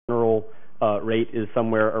rate is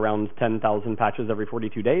somewhere around 10,000 patches every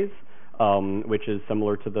 42 days, which is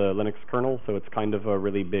similar to the Linux kernel. So it's kind of a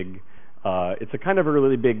really big,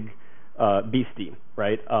 beastie,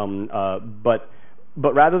 right?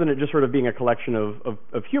 But rather than it just sort of being a collection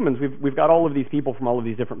of humans, we've got all of these people from all of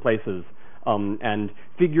these different places, and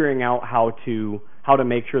figuring out how to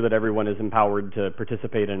make sure that everyone is empowered to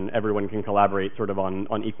participate and everyone can collaborate sort of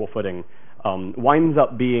on equal footing, winds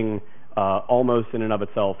up being almost in and of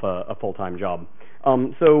itself a full-time job.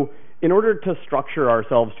 So in order to structure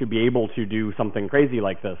ourselves to be able to do something crazy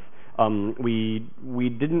like this, we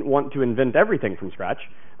didn't want to invent everything from scratch.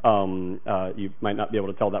 You might not be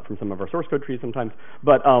able to tell that from some of our source code trees sometimes,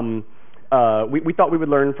 but we thought we would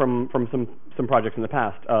learn from some projects in the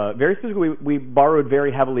past. Very specifically, we borrowed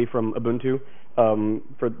very heavily from Ubuntu.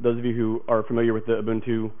 For those of you who are familiar with the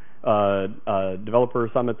Ubuntu developer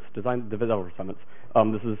summits, developer summits,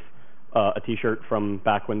 this is a T-shirt from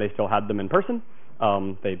back when they still had them in person.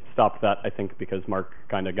 They stopped that, I think, because Mark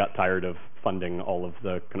kind of got tired of funding all of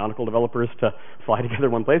the canonical developers to fly together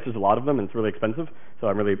in one place. There's a lot of them, and it's really expensive. So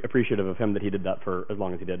I'm really appreciative of him that he did that for as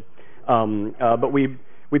long as he did. But we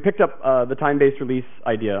picked up the time-based release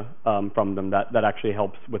idea from them that actually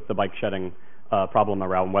helps with the bike shedding problem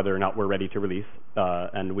around whether or not we're ready to release.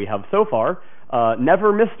 And we have so far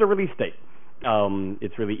never missed a release date.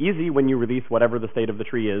 It's really easy when you release whatever the state of the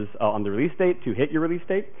tree is on the release date to hit your release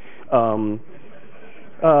date.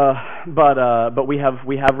 But we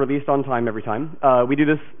have released on time every time. We do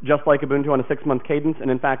this just like Ubuntu on a 6-month cadence, and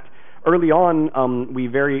in fact, early on, we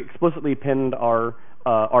very explicitly pinned our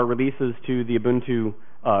releases to the Ubuntu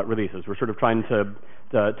releases. We're sort of trying to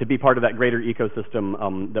be part of that greater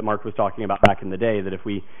ecosystem that Mark was talking about back in the day. That if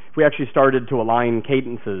we actually started to align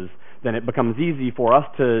cadences, then it becomes easy for us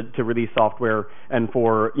to release software and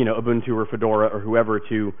for Ubuntu or Fedora or whoever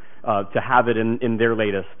to have it in their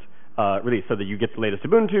latest release, so that you get the latest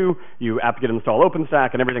Ubuntu, you apt-get install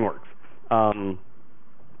OpenStack, and everything works.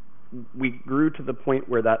 We grew to the point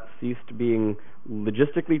where that ceased being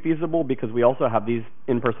logistically feasible because we also have these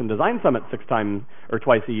in-person design summits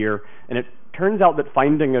twice a year, and it turns out that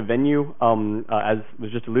finding a venue, as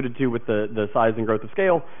was just alluded to with the size and growth of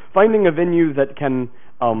scale, finding a venue that can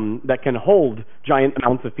hold giant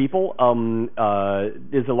amounts of people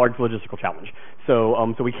is a large logistical challenge.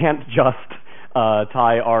 So we can't just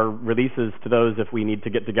tie our releases to those if we need to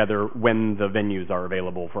get together when the venues are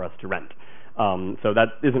available for us to rent. So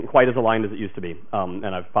that isn't quite as aligned as it used to be, and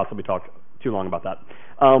I've possibly talked too long about that.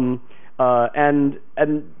 And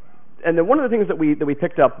then one of the things that we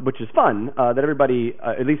picked up, which is fun, that everybody,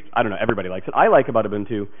 at least I don't know, everybody likes it. I like about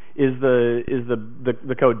Ubuntu is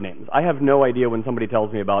the code names. I have no idea when somebody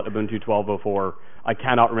tells me about Ubuntu 12.04. I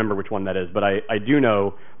cannot remember which one that is, but I do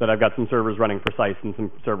know that I've got some servers running Precise and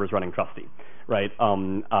some servers running Trusty, right?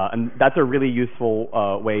 And that's a really useful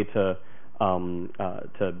way to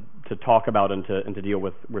talk about and to deal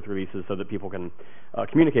with releases so that people can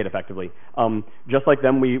communicate effectively. Just like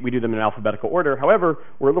them, we do them in alphabetical order. However,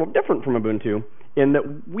 we're a little different from Ubuntu in that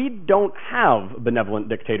we don't have a benevolent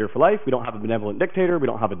dictator for life. We don't have a benevolent dictator. We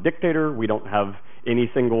don't have a dictator. We don't have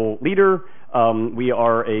any single leader. We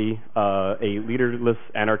are a leaderless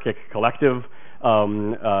anarchic collective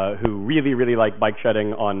who really, really like bike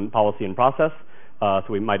shedding on policy and process. So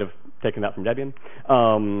we might have taken that from Debian.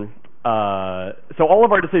 So all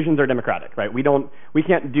of our decisions are democratic, right? We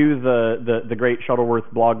can't do the great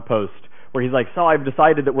Shuttleworth blog post where he's like, so I've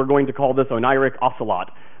decided that we're going to call this Oniric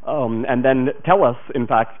Ocelot, and then tell us, in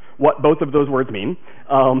fact, what both of those words mean.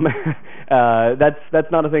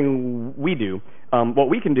 That's not a thing we do. What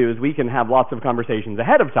we can do is we can have lots of conversations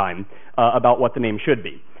ahead of time about what the name should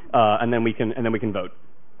be, and then we can vote.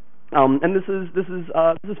 And this is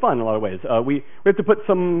fun in a lot of ways. We have to put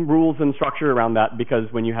some rules and structure around that because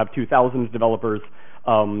when you have 2,000 developers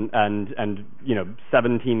and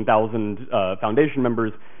 17,000 foundation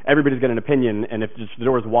members, everybody's got an opinion, and if just the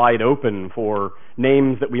door is wide open for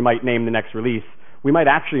names that we might name the next release, we might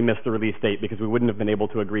actually miss the release date because we wouldn't have been able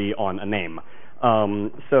to agree on a name.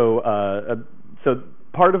 So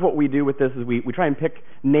part of what we do with this is we try and pick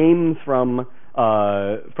names from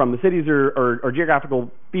the cities or geographical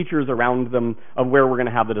features around them of where we're going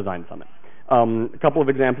to have the design summit. A couple of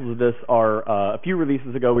examples of this are a few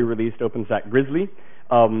releases ago we released OpenStack Grizzly.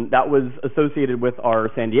 That was associated with our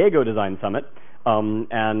San Diego design summit.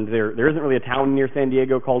 And there isn't really a town near San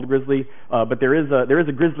Diego called Grizzly, but there is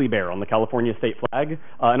a grizzly bear on the California state flag,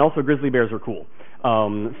 and also grizzly bears are cool.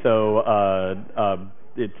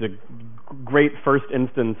 It's a great first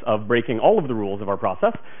instance of breaking all of the rules of our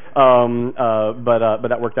process, but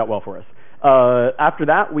that worked out well for us. After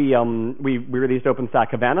that, we released OpenStack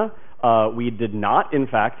Havana, We did not, in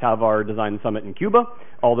fact, have our design summit in Cuba,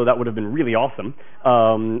 although that would have been really awesome.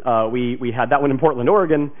 We had that one in Portland,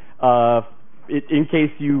 Oregon. In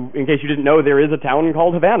case you didn't know, there is a town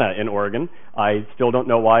called Havana in Oregon. I still don't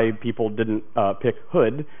know why people didn't pick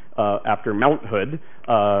Hood after Mount Hood.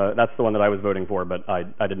 That's the one that I was voting for, but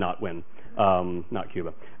I did not win. Not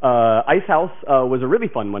Cuba. Ice House was a really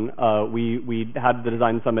fun one. We had the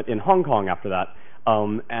design summit in Hong Kong after that,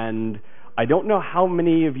 and I don't know how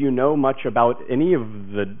many of you know much about any of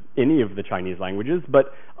the Chinese languages,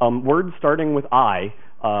 but words starting with I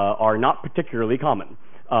are not particularly common.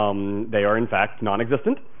 They are in fact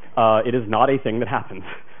non-existent. It is not a thing that happens.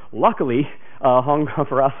 Luckily,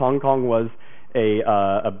 for us, Hong Kong was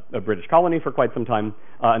a British colony for quite some time,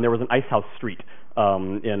 and there was an Ice House Street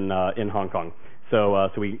in Hong Kong. So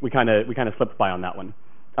we kind of slipped by on that one.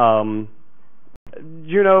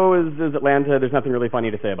 Juneau is Atlanta. There's nothing really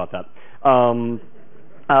funny to say about that.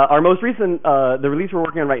 Our most recent, the release we're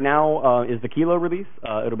working on right now is the Kilo release.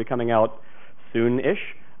 It'll be coming out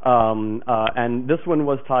soon-ish. And this one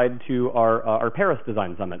was tied to our Paris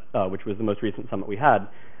Design Summit, which was the most recent summit we had.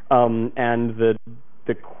 And the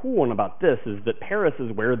cool one about this is that Paris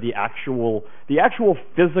is where the actual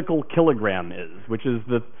physical kilogram is, which is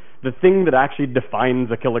the thing that actually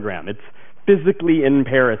defines a kilogram. It's physically in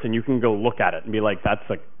Paris, and you can go look at it and be like, that's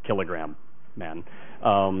a kilogram, man.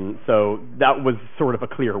 So that was sort of a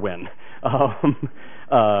clear win. It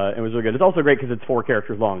was really good. It's also great because it's 4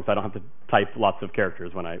 characters long, so I don't have to type lots of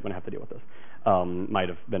characters when I have to deal with this. Might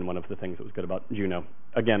have been one of the things that was good about Juneau.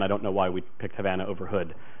 Again, I don't know why we picked Havana over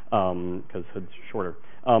Hood, because Hood's shorter.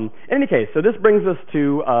 In any case, so this brings us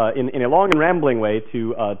to, in a long and rambling way,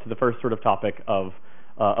 to the first sort of topic of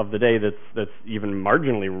the day that's even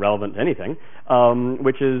marginally relevant to anything,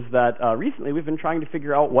 which is that recently we've been trying to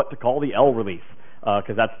figure out what to call the L release,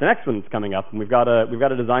 because that's the next one that's coming up, and we've got a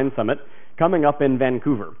design summit coming up in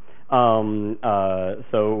Vancouver. So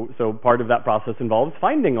part of that process involves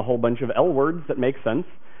finding a whole bunch of L words that make sense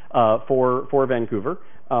for Vancouver,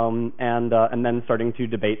 and then starting to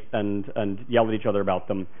debate and yell at each other about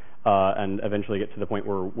them, and eventually get to the point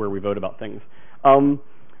where we vote about things.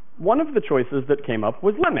 One of the choices that came up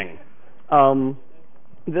was lemming.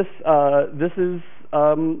 This is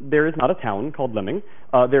there is not a town called Lemming.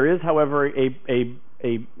 There is, however, a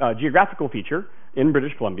geographical feature in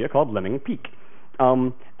British Columbia called Lemming Peak.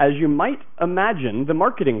 As you might imagine, the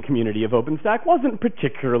marketing community of OpenStack wasn't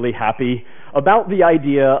particularly happy about the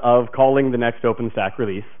idea of calling the next OpenStack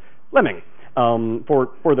release Lemming.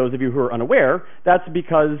 For those of you who are unaware, that's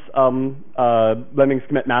because lemmings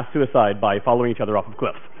commit mass suicide by following each other off of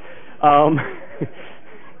cliffs.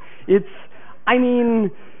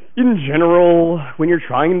 In general, when you're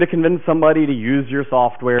trying to convince somebody to use your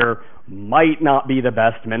software, might not be the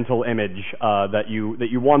best mental image that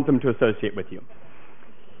you want them to associate with you.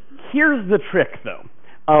 Here's the trick, though.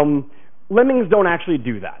 Lemmings don't actually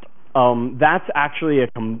do that. That's actually a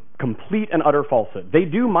complete and utter falsehood. They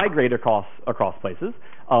do migrate across places,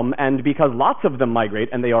 and because lots of them migrate,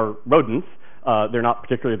 and they are rodents, they're not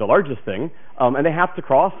particularly the largest thing, and they have to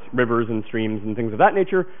cross rivers and streams and things of that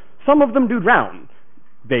nature. Some of them do drown.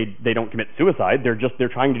 They don't commit suicide. They're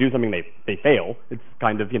trying to do something. They fail. It's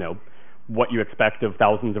kind of, what you expect of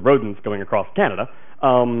thousands of rodents going across Canada.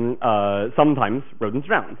 Sometimes rodents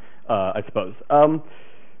drown, I suppose.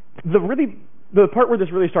 The part where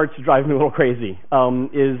this really starts to drive me a little crazy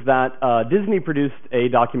is that Disney produced a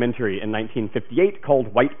documentary in 1958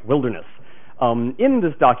 called White Wilderness. In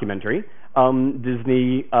this documentary,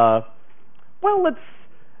 Disney,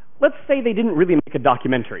 let's say they didn't really make a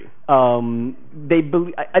documentary.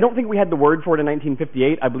 I don't think we had the word for it in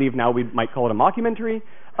 1958. I believe now we might call it a mockumentary.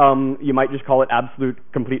 You might just call it absolute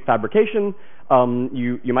complete fabrication.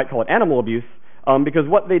 You might call it animal abuse. Because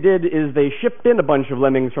what they did is they shipped in a bunch of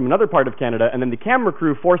lemmings from another part of Canada, and then the camera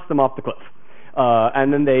crew forced them off the cliff.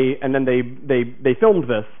 And then they filmed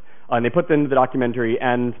this, and they put them into the documentary.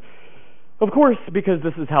 And of course, because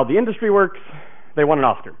this is how the industry works, they won an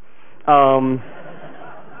Oscar.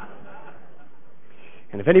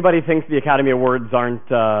 And if anybody thinks the Academy Awards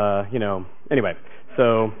aren't, anyway,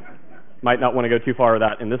 so might not want to go too far with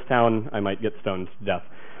that. In this town, I might get stoned to death.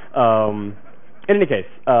 In any case,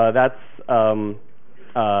 that's,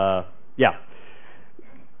 yeah.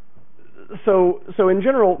 So in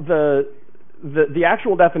general, the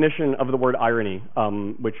actual definition of the word irony,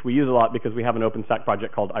 which we use a lot because we have an OpenStack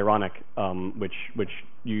project called Ironic, which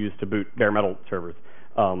you use to boot bare metal servers.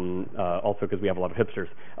 Also because we have a lot of hipsters.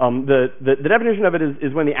 The definition of it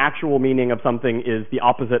is when the actual meaning of something is the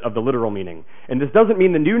opposite of the literal meaning. And this doesn't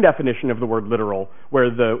mean the new definition of the word literal, where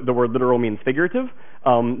the word literal means figurative.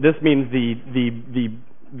 This means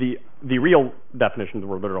the the real definition of the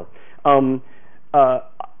word literal.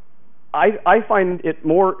 I find it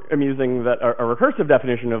more amusing that a recursive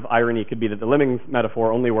definition of irony could be that the lemmings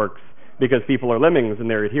metaphor only works because people are lemmings and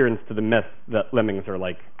their adherence to the myth that lemmings are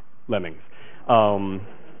like lemmings.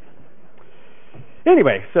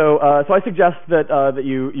 Anyway, so I suggest that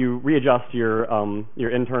you readjust your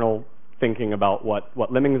internal thinking about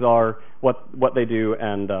what lemmings are, what they do,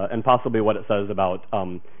 and possibly what it says about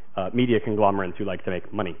media conglomerates who like to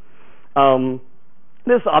make money.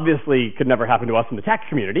 This obviously could never happen to us in the tech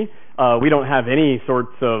community. We don't have any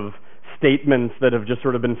sorts of statements that have just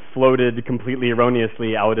sort of been floated completely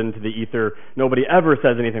erroneously out into the ether. Nobody ever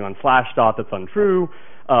says anything on Slashdot that's untrue,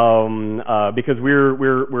 because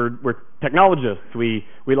we're technologists. We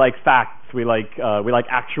like facts. We like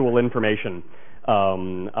actual information.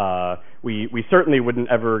 We certainly wouldn't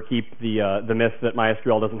ever keep the myth that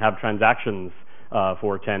MySQL doesn't have transactions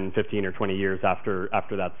for 10, 15, or 20 years after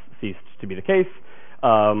that's ceased to be the case.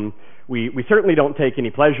 We certainly don't take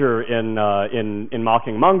any pleasure in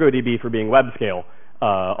mocking MongoDB for being web scale,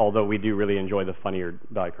 although we do really enjoy the funnier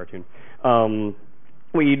die cartoon.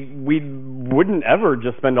 We wouldn't ever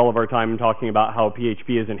just spend all of our time talking about how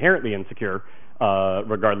PHP is inherently insecure,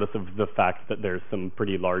 regardless of the fact that there's some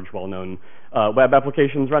pretty large, well-known web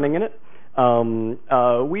applications running in it.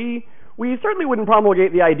 We certainly wouldn't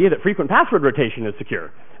promulgate the idea that frequent password rotation is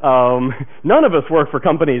secure. None of us work for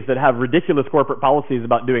companies that have ridiculous corporate policies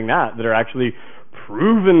about doing that are actually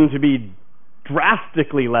proven to be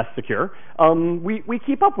drastically less secure. We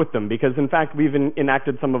keep up with them because, in fact, we've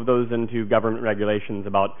enacted some of those into government regulations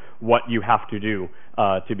about what you have to do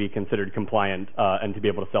to be considered compliant and to be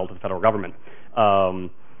able to sell to the federal government.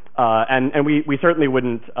 And we certainly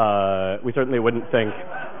wouldn't think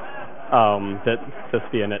that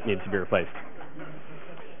Sysvianet needs to be replaced.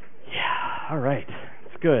 Yeah, all right,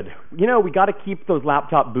 it's good. You know, we got to keep those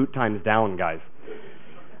laptop boot times down, guys.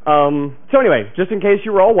 So anyway, just in case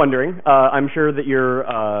you were all wondering, I'm sure that you're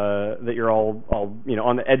all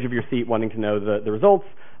on the edge of your seat wanting to know the results.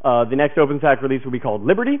 The next OpenStack release will be called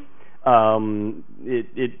Liberty.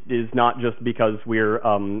 It is not just because we're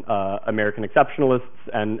American exceptionalists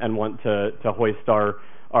and want to hoist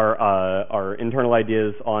our internal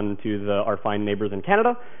ideas onto our fine neighbors in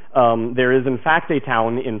Canada. There is in fact a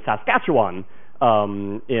town in Saskatchewan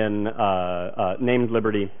named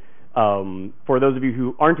Liberty. For those of you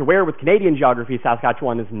who aren't aware, with Canadian geography,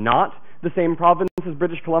 Saskatchewan is not the same province as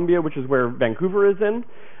British Columbia, which is where Vancouver is in.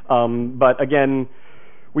 But again,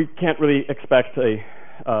 we can't really expect a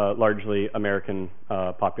largely American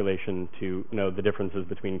population to know the differences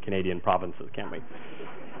between Canadian provinces, can we?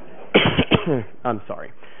 I'm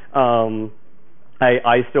sorry.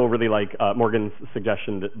 I still really like Morgan's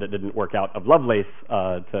suggestion that didn't work out of Lovelace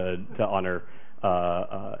to honor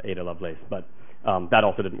Ada Lovelace, but that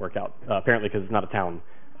also didn't work out, apparently because it's not a town,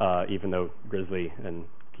 even though Grizzly and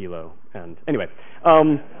Kilo and anyway.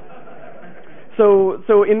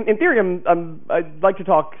 So in theory, I'd like to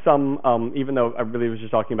talk some, even though I really was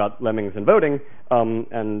just talking about lemmings and voting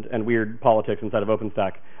and weird politics inside of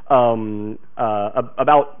OpenStack,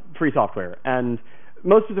 about free software. And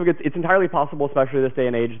most specifically, it's entirely possible, especially this day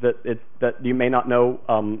and age, that you may not know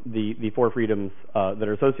the four freedoms that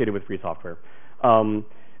are associated with free software.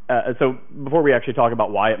 So before we actually talk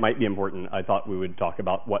about why it might be important, I thought we would talk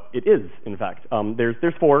about what it is, in fact. There's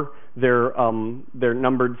four. They're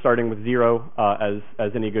numbered starting with 0,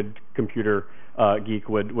 as any good computer geek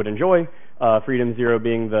would enjoy. Freedom 0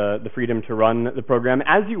 being the freedom to run the program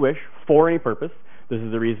as you wish, for any purpose. This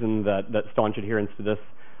is the reason that staunch adherents to this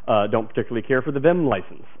don't particularly care for the Vim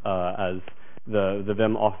license, as the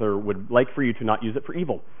Vim author would like for you to not use it for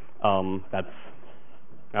evil. That's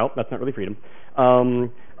not really freedom. The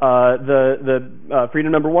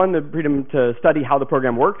freedom number 1, the freedom to study how the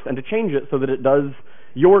program works and to change it so that it does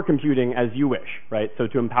your computing as you wish, right? So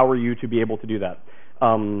to empower you to be able to do that.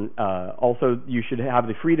 Also, you should have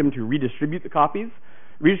the freedom to redistribute copies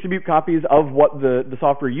of what the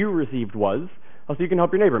software you received was, so you can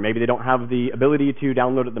help your neighbor. Maybe they don't have the ability to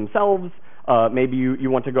download it themselves. Maybe you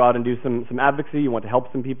want to go out and do some advocacy. You want to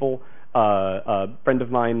help some people. A friend of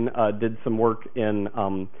mine did some work in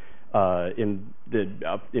a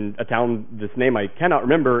town, this name I cannot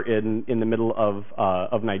remember, in the middle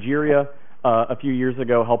of Nigeria a few years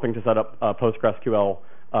ago, helping to set up PostgreSQL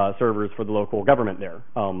servers for the local government there.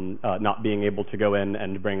 Not being able to go in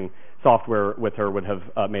and bring software with her would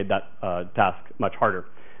have made that task much harder.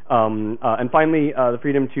 And finally, the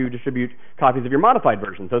freedom to distribute copies of your modified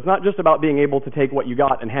version. So it's not just about being able to take what you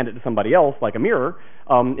got and hand it to somebody else, like a mirror.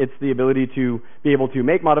 It's the ability to be able to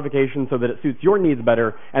make modifications so that it suits your needs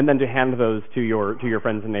better, and then to hand those to your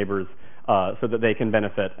friends and neighbors so that they can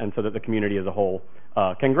benefit and so that the community as a whole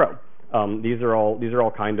can grow. These are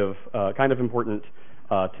all kind of important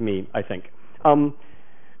to me, I think.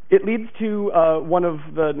 It leads to one of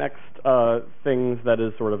the next things that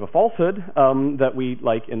is sort of a falsehood that we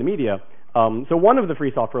like in the media. So one of the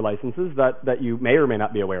free software licenses that you may or may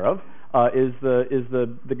not be aware of is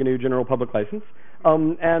the GNU General Public License,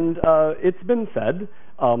 and it's been said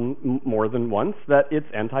more than once that it's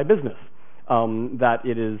anti-business, that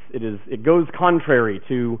it goes contrary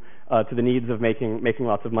to the needs of making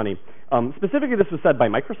lots of money. Specifically, this was said by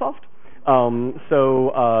Microsoft. And it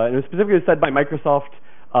was specifically said by Microsoft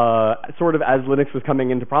sort of as Linux was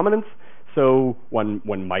coming into prominence. So one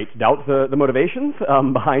might doubt the motivations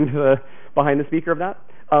behind the speaker of that.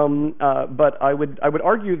 But I would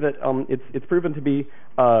argue that it's proven to be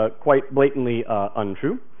quite blatantly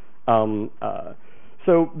untrue.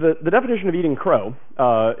 So the definition of eating crow,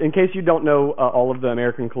 in case you don't know all of the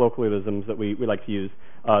American colloquialisms that we like to use,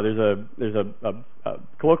 there's a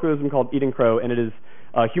colloquialism called eating crow, and it is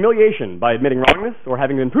humiliation by admitting wrongness or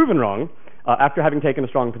having been proven wrong after having taken a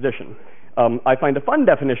strong position. I find a fun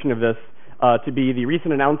definition of this to be the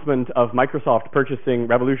recent announcement of Microsoft purchasing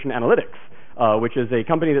Revolution Analytics, which is a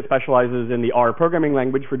company that specializes in the R programming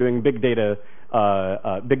language for doing big data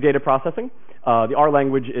processing. The R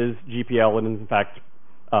language is GPL and is in fact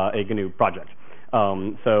a GNU project.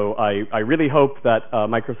 So I really hope that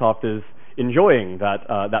Microsoft is enjoying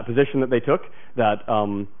that position that they took, that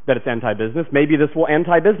it's anti-business. Maybe this will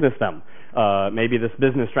anti-business them. Maybe this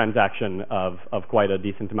business transaction of quite a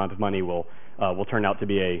decent amount of money will turn out to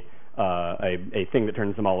be a thing that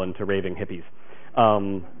turns them all into raving hippies.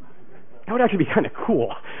 That would actually be kind of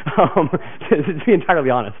cool, to be entirely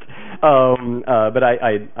honest. But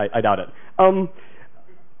I doubt it.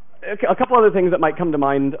 A couple other things that might come to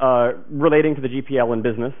mind relating to the GPL in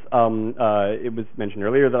business. It was mentioned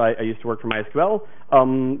earlier that I used to work for MySQL.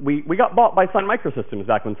 We got bought by Sun Microsystems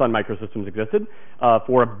back when Sun Microsystems existed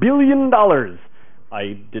for $1 billion.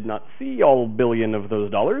 I did not see all billion of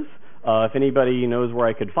those dollars. If anybody knows where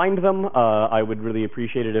I could find them, I would really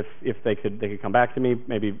appreciate it if they could come back to me,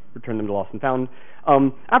 maybe return them to Lost and Found.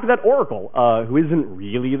 After that, Oracle, who isn't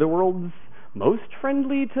really the world's most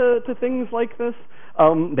friendly to things like this,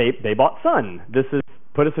 they bought Sun. This has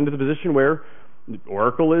put us into the position where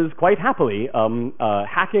Oracle is quite happily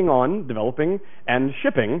hacking on, developing, and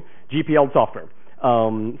shipping GPL software.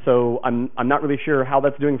 So I'm not really sure how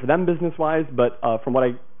that's doing for them business-wise, but from what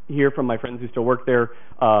I hear from my friends who still work there,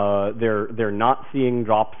 they're not seeing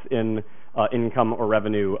drops in income or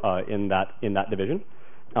revenue in that division.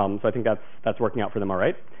 So I think that's working out for them all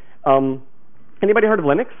right. Anybody heard of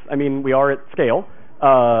Linux? I mean, we are at scale.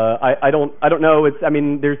 I don't know.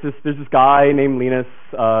 There's this guy named Linus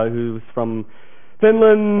who's from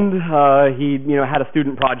Finland. He had a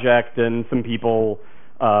student project and some people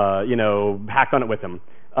hacked on it with him.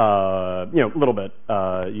 A little bit.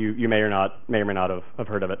 You may or may not have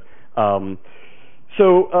heard of it.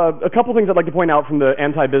 So a couple things I'd like to point out from the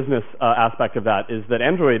anti-business aspect of that is that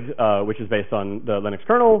Android, which is based on the Linux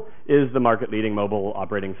kernel, is the market-leading mobile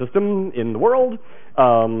operating system in the world.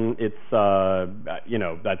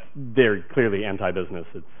 That's very clearly anti-business.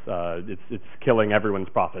 It's killing everyone's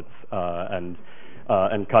profits and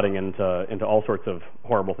cutting into all sorts of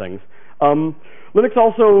horrible things. Linux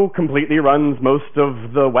also completely runs most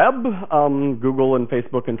of the web. Google and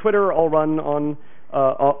Facebook and Twitter all run on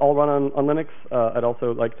Linux. I'd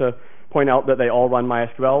also like to point out that they all run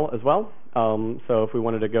MySQL as well. So if we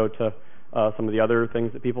wanted to go to some of the other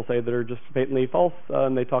things that people say that are just patently false,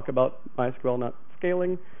 and they talk about MySQL not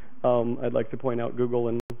scaling, I'd like to point out Google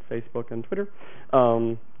and Facebook and Twitter.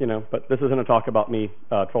 But this isn't a talk about me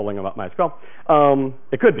trolling about MySQL.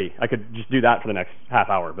 It could be. I could just do that for the next half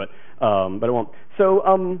hour, but I won't. So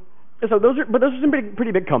those are some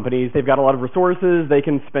pretty big companies. They've got a lot of resources. They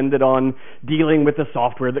can spend it on dealing with the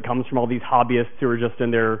software that comes from all these hobbyists who are just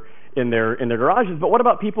in their garages. But what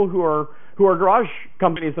about people who are garage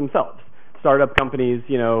companies themselves? Startup companies,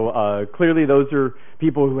 clearly those are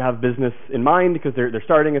people who have business in mind because they're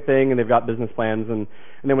starting a thing and they've got business plans and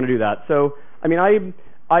they want to do that. So,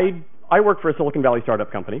 I work for a Silicon Valley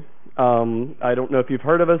startup company. I don't know if you've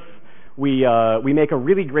heard of us. We make a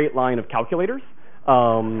really great line of calculators.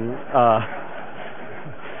 And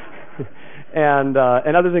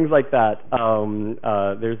other things like that.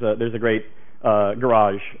 There's a great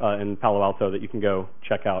garage in Palo Alto that you can go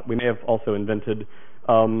check out. We may have also invented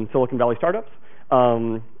Silicon Valley startups,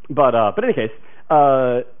 but in any case,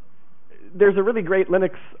 there's a really great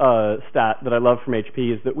Linux stat that I love from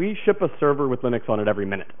HP is that we ship a server with Linux on it every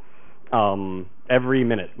minute. Every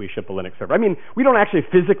minute we ship a Linux server. I mean, we don't actually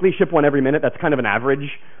physically ship one every minute. That's kind of an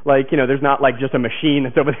average. Like, there's not like just a machine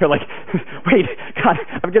that's over there like, wait, God,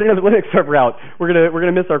 I'm getting another Linux server out. We're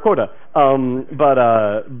gonna miss our quota.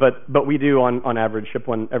 But we do on average ship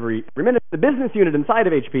one every minute. The business unit inside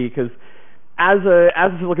of HP, because as a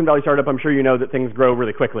Silicon Valley startup, I'm sure you know that things grow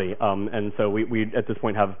really quickly, and so we at this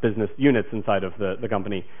point have business units inside of the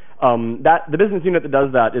company. The business unit that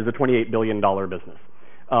does that is a $28 billion business.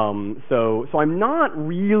 So I'm not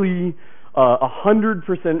really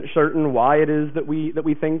 100% certain why it is that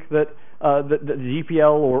we think that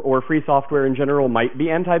GPL or free software in general might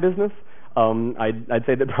be anti-business. I'd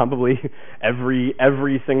say that probably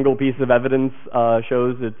every single piece of evidence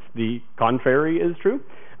shows it's the contrary is true.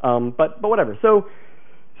 But whatever. So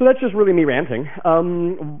that's just really me ranting.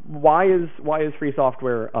 Why is free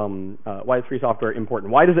software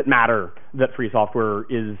important? Why does it matter that free software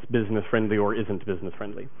is business friendly or isn't business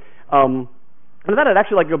friendly? And for that, I'd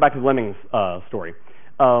actually like to go back to the Lemmings story.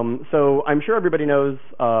 So I'm sure everybody knows,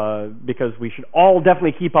 because we should all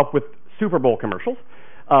definitely keep up with Super Bowl commercials.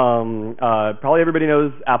 Probably everybody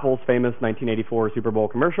knows Apple's famous 1984 Super Bowl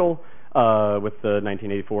commercial with the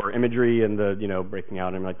 1984 imagery and the breaking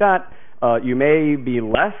out and like that. You may be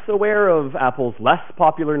less aware of Apple's less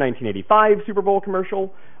popular 1985 Super Bowl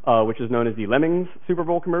commercial, which is known as the Lemmings Super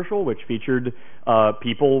Bowl commercial, which featured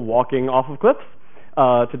people walking off of cliffs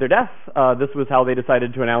to their death. This was how they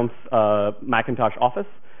decided to announce Macintosh Office.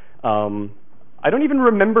 I don't even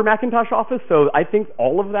remember Macintosh Office, so I think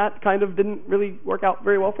all of that kind of didn't really work out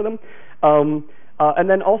very well for them. And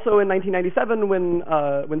then also in 1997,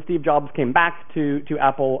 when Steve Jobs came back to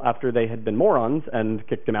Apple after they had been morons and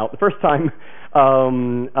kicked him out the first time,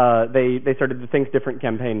 they started the Think Different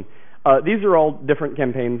campaign. These are all different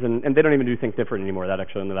campaigns, and they don't even do Think Different anymore. That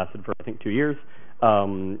actually only lasted for, I think, 2 years,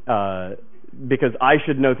 because I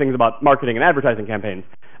should know things about marketing and advertising campaigns.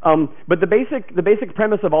 But the basic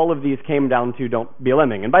premise of all of these came down to don't be a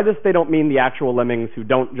lemming. And by this, they don't mean the actual lemmings who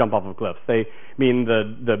don't jump off of cliffs. They mean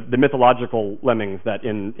the mythological lemmings that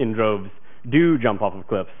in droves do jump off of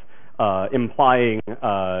cliffs, implying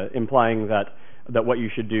that what you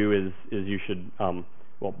should do is you should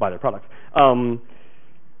buy their products.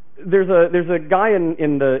 There's a guy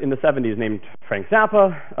in the 70s named Frank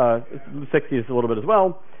Zappa, the 60s a little bit as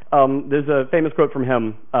well. There's a famous quote from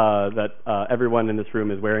him that everyone in this room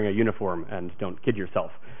is wearing a uniform and don't kid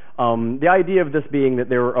yourself. The idea of this being that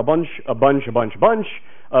there were a bunch of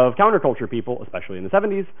of counterculture people, especially in the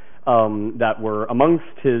 70s, that were amongst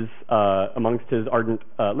his ardent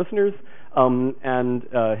listeners, and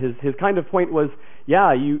his kind of point was,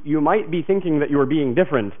 yeah, you might be thinking that you are being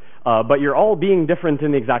different, but you're all being different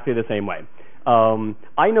in exactly the same way.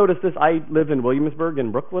 I noticed this. I live in Williamsburg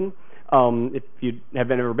in Brooklyn. If you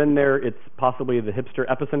have ever been there, it's possibly the hipster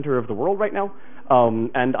epicenter of the world right now.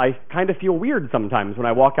 And I kind of feel weird sometimes when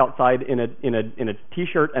I walk outside in a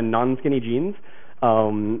t-shirt and non-skinny jeans,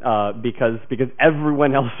 because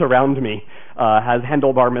everyone else around me has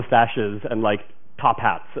handlebar mustaches and like top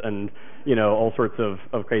hats and all sorts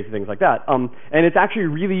of crazy things like that. And it's actually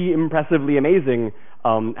really impressively amazing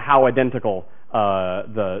how identical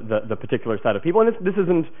the particular set of people, and this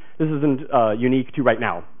isn't unique to right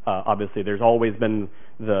now. Obviously, there's always been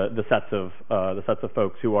the sets of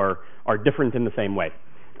folks who are different in the same way.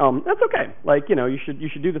 That's okay. Like you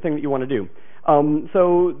should do the thing that you want to do.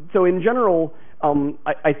 So in general,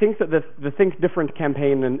 I think that the Think Different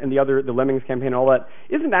campaign and the Lemmings campaign and all that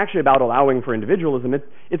isn't actually about allowing for individualism.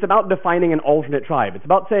 It's about defining an alternate tribe. It's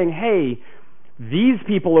about saying, hey, these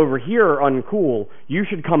people over here are uncool. You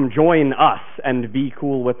should come join us and be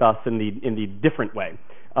cool with us in the different way,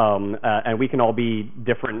 and we can all be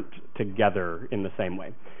different together in the same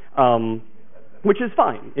way, which is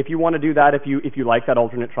fine. If you want to do that, if you like that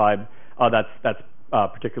alternate tribe, that's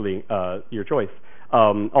particularly your choice.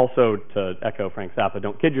 Also, to echo Frank Zappa,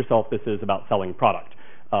 don't kid yourself. This is about selling product.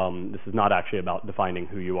 This is not actually about defining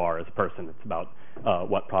who you are as a person. It's about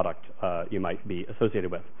what product you might be associated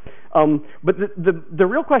with. But the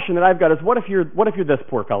real question that I've got is, what if you're this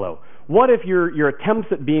poor fellow? What if your attempts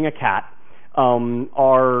at being a cat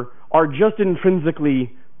are just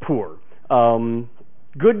intrinsically poor?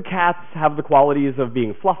 Good cats have the qualities of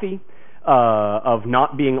being fluffy, of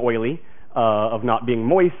not being oily, of not being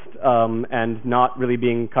moist, and not really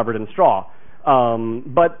being covered in straw.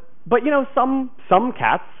 But some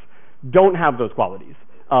cats don't have those qualities.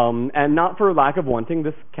 And not for lack of wanting,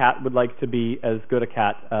 this cat would like to be as good a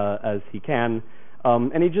cat as he can,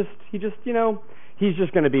 and he's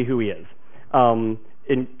just going to be who he is.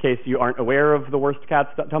 In case you aren't aware of the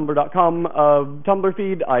worstcats.tumblr.com Tumblr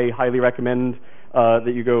feed, I highly recommend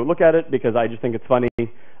that you go look at it, because I just think it's funny.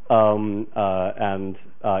 and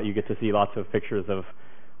you get to see lots of pictures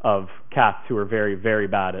of cats who are very, very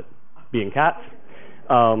bad at being cats.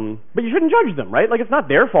 But you shouldn't judge them, right? Like, it's not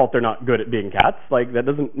their fault they're not good at being cats. Like, that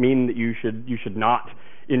doesn't mean that you should not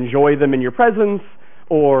enjoy them in your presence,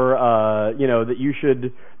 or that you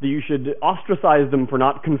should ostracize them for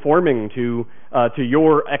not conforming to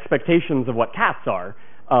your expectations of what cats are.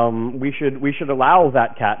 We should allow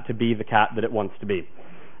that cat to be the cat that it wants to be.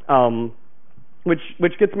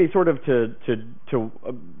 Which gets me sort of to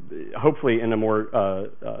hopefully in a more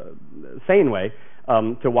sane way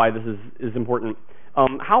to why this is important.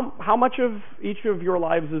 How much of each of your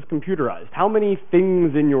lives is computerized? How many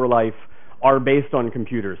things in your life are based on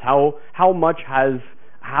computers? How much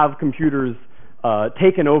have computers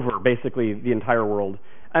taken over basically the entire world?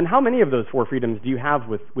 And how many of those 4 freedoms do you have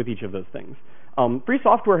with each of those things? Free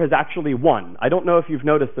software has actually won. I don't know if you've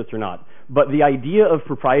noticed this or not, but the idea of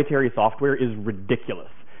proprietary software is ridiculous.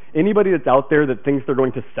 Anybody that's out there that thinks they're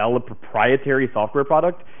going to sell a proprietary software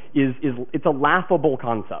product it's a laughable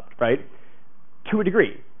concept, right? To a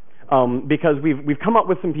degree, because we've come up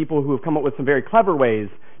with some people who have come up with some very clever ways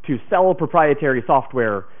to sell proprietary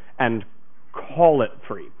software and call it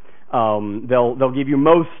free. They'll give you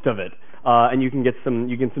most of it, and you can get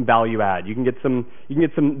some value add. You can get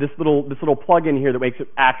this little plug-in here that makes it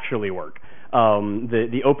actually work.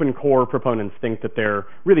 The open core proponents think that they're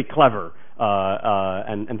really clever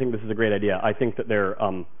and think this is a great idea. I think that they're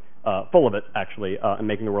full of it actually, and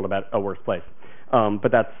making the world a worse place.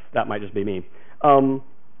 But that might just be me.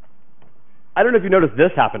 I don't know if you noticed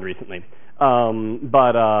this happened recently,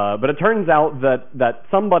 but it turns out that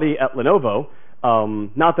somebody at Lenovo,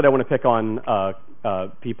 not that I want to pick on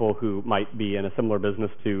people who might be in a similar business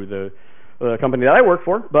to the company that I work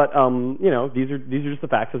for, but these are just the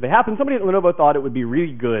facts as they happen. Somebody at Lenovo thought it would be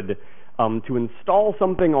really good to install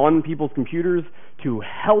something on people's computers to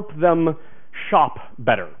help them shop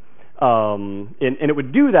better, and it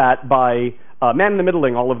would do that by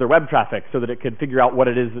man-in-the-middling all of their web traffic so that it could figure out what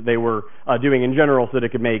it is that they were doing in general, so that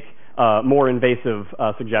it could make more invasive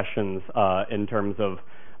suggestions in terms of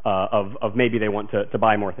maybe they want to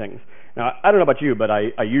buy more things. Now, I don't know about you, but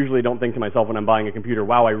I usually don't think to myself when I'm buying a computer,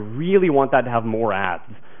 wow, I really want that to have more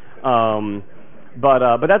ads.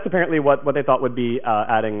 But that's apparently what they thought would be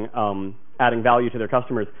adding value to their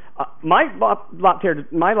customers. My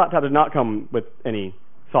laptop did not come with any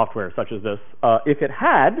software such as this. If it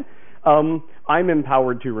had, I'm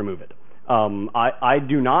empowered to remove it. I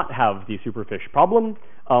do not have the Superfish problem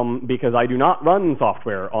because I do not run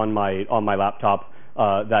software on my laptop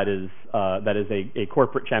that is a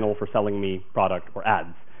corporate channel for selling me product or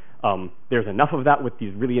ads. There's enough of that with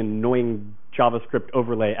these really annoying JavaScript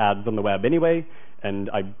overlay ads on the web anyway, and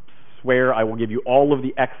I swear I will give you all of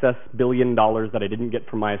the excess $1 billion that I didn't get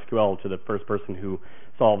from MySQL to the first person who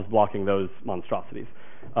solves blocking those monstrosities.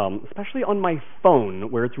 Especially on my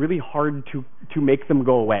phone, where it's really hard to make them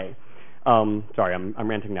go away. Sorry, I'm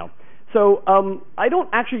ranting now. So I don't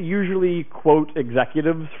actually usually quote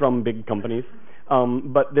executives from big companies,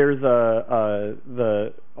 but there's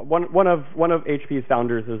one of HP's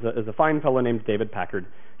founders is a fine fellow named David Packard.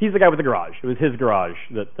 He's the guy with the garage. It was his garage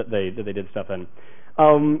that they did stuff in,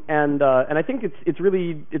 and I think it's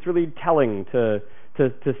really telling to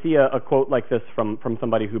see a quote like this from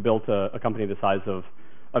somebody who built a company the size of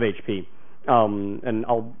HP. And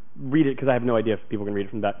I'll read it because I have no idea if people can read it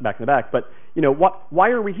from back in the back. But why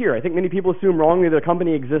are we here? I think many people assume wrongly that a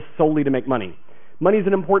company exists solely to make money. Money is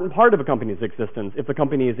an important part of a company's existence if the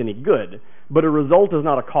company is any good, but a result is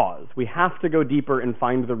not a cause. We have to go deeper and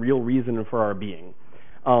find the real reason for our being.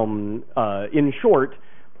 In short,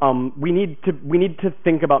 we need to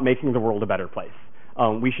think about making the world a better place.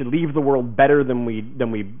 We should leave the world better than we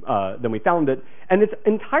found it, and it's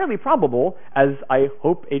entirely probable, as I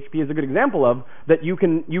hope HP is a good example of, that you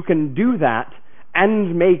can do that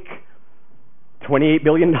and make $28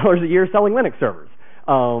 billion a year selling Linux servers.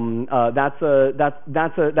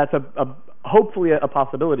 That's hopefully a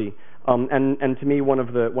possibility, and to me one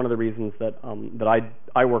of the reasons that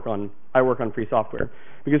I work on free software,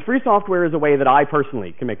 because free software is a way that I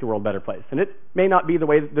personally can make the world a better place, and it may not be the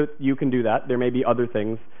way that you can do that. There may be other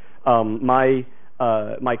things. My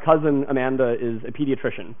cousin Amanda is a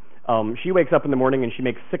pediatrician. She wakes up in the morning and she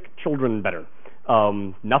makes sick children better.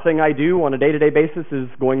 Nothing I do on a day-to-day basis is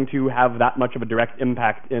going to have that much of a direct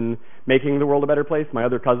impact in making the world a better place. My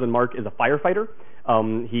other cousin Mark is a firefighter.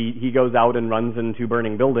 He goes out and runs into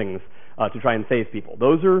burning buildings to try and save people.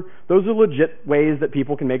 Those are legit ways that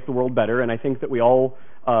people can make the world better, and I think that we all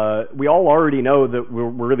already know that we're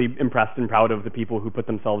really impressed and proud of the people who put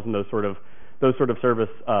themselves in those sort of those sort of service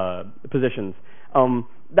positions.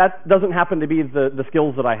 That doesn't happen to be the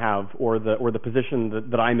skills that I have or the position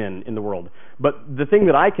that I'm in the world. But the thing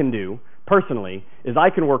that I can do personally is I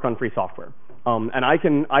can work on free software, and I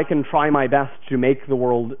can try my best to make the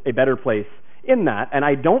world a better place in that. And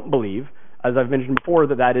I don't believe, as I've mentioned before,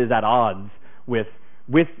 that is at odds with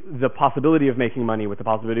the possibility of making money, with the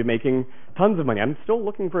possibility of making tons of money. I'm still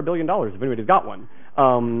looking for $1 billion if anybody's got one.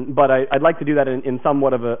 But I'd like to do that in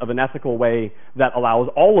somewhat of an ethical way that allows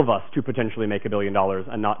all of us to potentially make $1 billion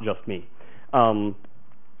and not just me.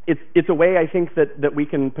 It's a way, I think, that we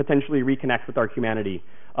can potentially reconnect with our humanity,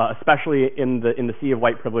 especially in the sea of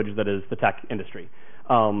white privilege that is the tech industry.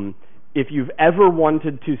 If you've ever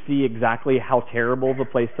wanted to see exactly how terrible the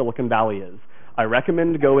place Silicon Valley is, I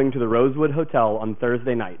recommend going to the Rosewood Hotel on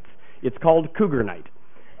Thursday nights. It's called Cougar Night.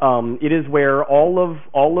 It is where all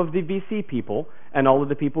of the VC people and all of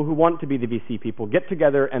the people who want to be the VC people get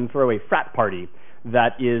together and throw a frat party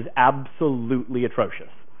that is absolutely atrocious.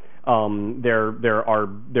 There are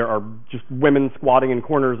just women squatting in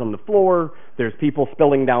corners on the floor. There's people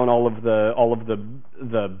spilling down all of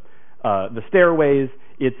the stairways.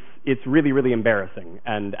 It's really, really embarrassing.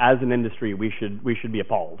 And as an industry, we should be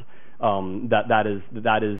appalled. That is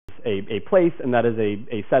a place, and that is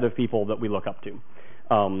a set of people that we look up to.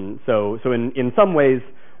 So in some ways,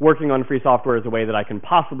 working on free software is a way that I can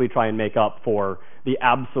possibly try and make up for the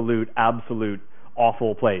absolute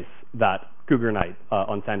awful place that Cougar Night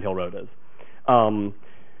on Sand Hill Road is.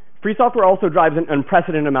 Free software also drives an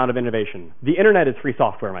unprecedented amount of innovation. The internet is free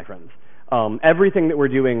software, my friends. Everything that we're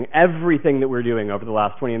doing over the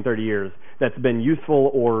last 20 and 30 years that's been useful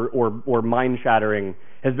or mind-shattering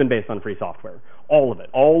has been based on free software. All of it,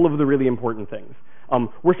 all of the really important things.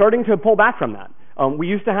 We're starting to pull back from that. We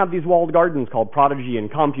used to have these walled gardens called Prodigy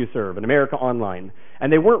and CompuServe and America Online,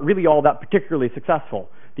 and they weren't really all that particularly successful.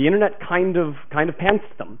 The internet kind of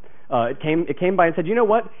pantsed them. It came by and said, you know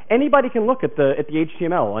what? Anybody can look at the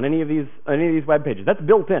HTML on any of these web pages. That's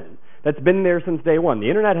built in. That's been there since day one. The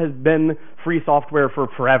internet has been free software for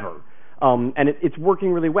forever, and it's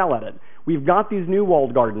working really well at it. We've got these new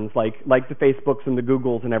walled gardens like the Facebooks and the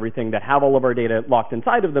Googles and everything that have all of our data locked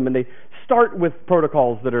inside of them, and they start with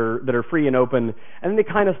protocols that are free and open, and then they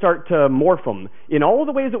kind of start to morph them in all of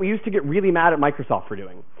the ways that we used to get really mad at Microsoft for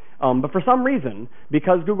doing. But for some reason,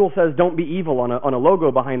 because Google says don't be evil on a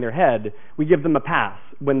logo behind their head, we give them a pass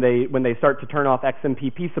when they start to turn off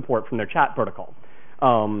XMPP support from their chat protocol.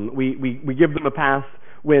 We give them a pass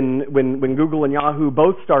when Google and Yahoo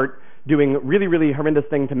both start doing really, really horrendous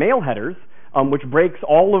thing to mail headers, which breaks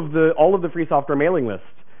all of the free software mailing list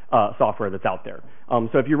software that's out there.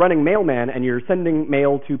 So if you're running Mailman and you're sending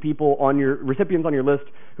mail to people on your recipients on your list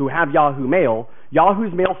who have Yahoo Mail,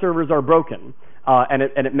 Yahoo's mail servers are broken. And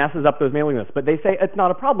it messes up those mailing lists. But they say it's not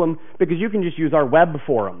a problem because you can just use our web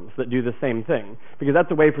forums that do the same thing, because that's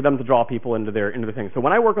a way for them to draw people into their thing. So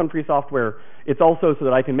when I work on free software, it's also so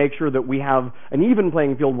that I can make sure that we have an even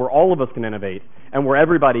playing field where all of us can innovate and where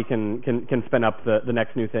everybody can spin up the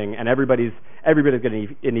next new thing, and everybody's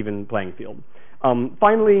getting an even playing field.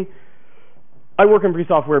 Finally, I work on free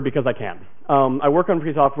software because I can. I work on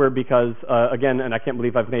free software because, again, and I can't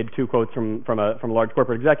believe I've made two quotes from a large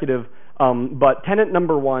corporate executive, but tenant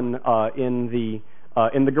number one in the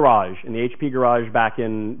garage, in the HP garage back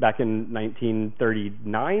in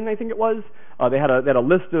 1939, I think it was, they had a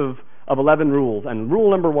list of 11 rules, and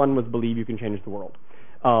rule number one was believe you can change the world.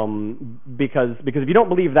 Because if you don't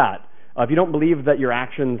believe that, if you don't believe that your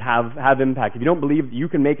actions have impact, if you don't believe that you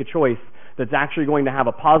can make a choice that's actually going to have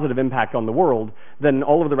a positive impact on the world, then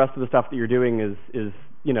all of the rest of the stuff that you're doing is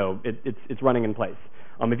it's running in place.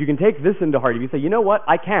 If you can take this into heart, if you say, you know what,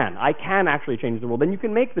 I can actually change the world, then you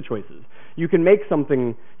can make the choices. You can make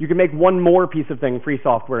one more piece of thing free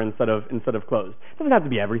software instead of closed. It doesn't have to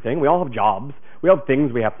be everything. We all have jobs. We have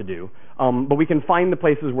things we have to do. But we can find the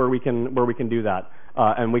places where we can do that,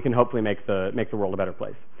 and we can hopefully make the world a better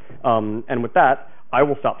place. And with that, I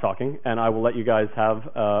will stop talking, and I will let you guys have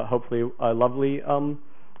hopefully a lovely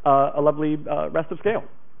rest of scale.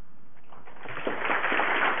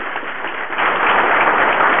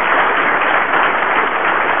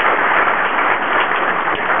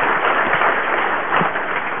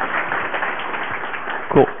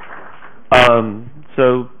 Cool.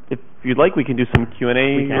 So if you'd like, we can do some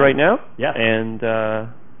Q&A right now. Yeah. And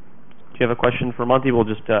if you have a question for Monty, we'll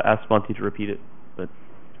just ask Monty to repeat it, but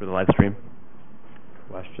for the live stream.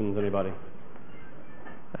 Questions, anybody?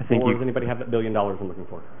 I think does anybody have that $1 billion I'm looking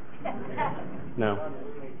for? No.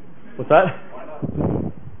 What's that?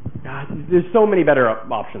 God, there's so many better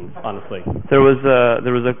options, honestly. There was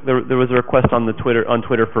a request on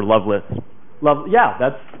Twitter for Loveless. Yeah,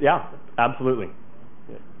 Absolutely.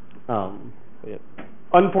 Yeah. Yeah.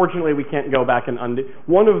 Unfortunately, we can't go back and undo.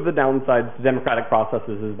 One of the downsides to democratic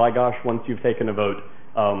processes is, by gosh, once you've taken a vote,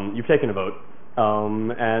 you've taken a vote.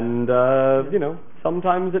 You know,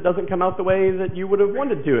 sometimes it doesn't come out the way that you would have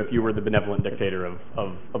wanted to if you were the benevolent dictator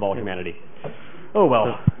of all humanity. Oh,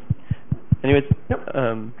 well. Anyways, Yep.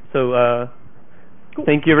 Cool.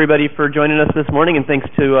 Thank you, everybody, for joining us this morning, and thanks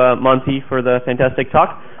to Monty for the fantastic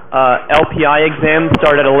talk. LPI exams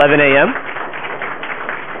start at 11 a.m.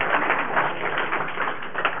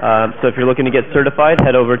 So if you're looking to get certified,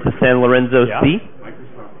 head over to San Lorenzo C.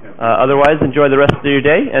 Otherwise, enjoy the rest of your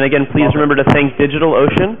day. And again, please remember to thank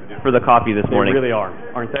DigitalOcean for the coffee this morning. They really are,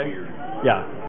 aren't they? Yeah.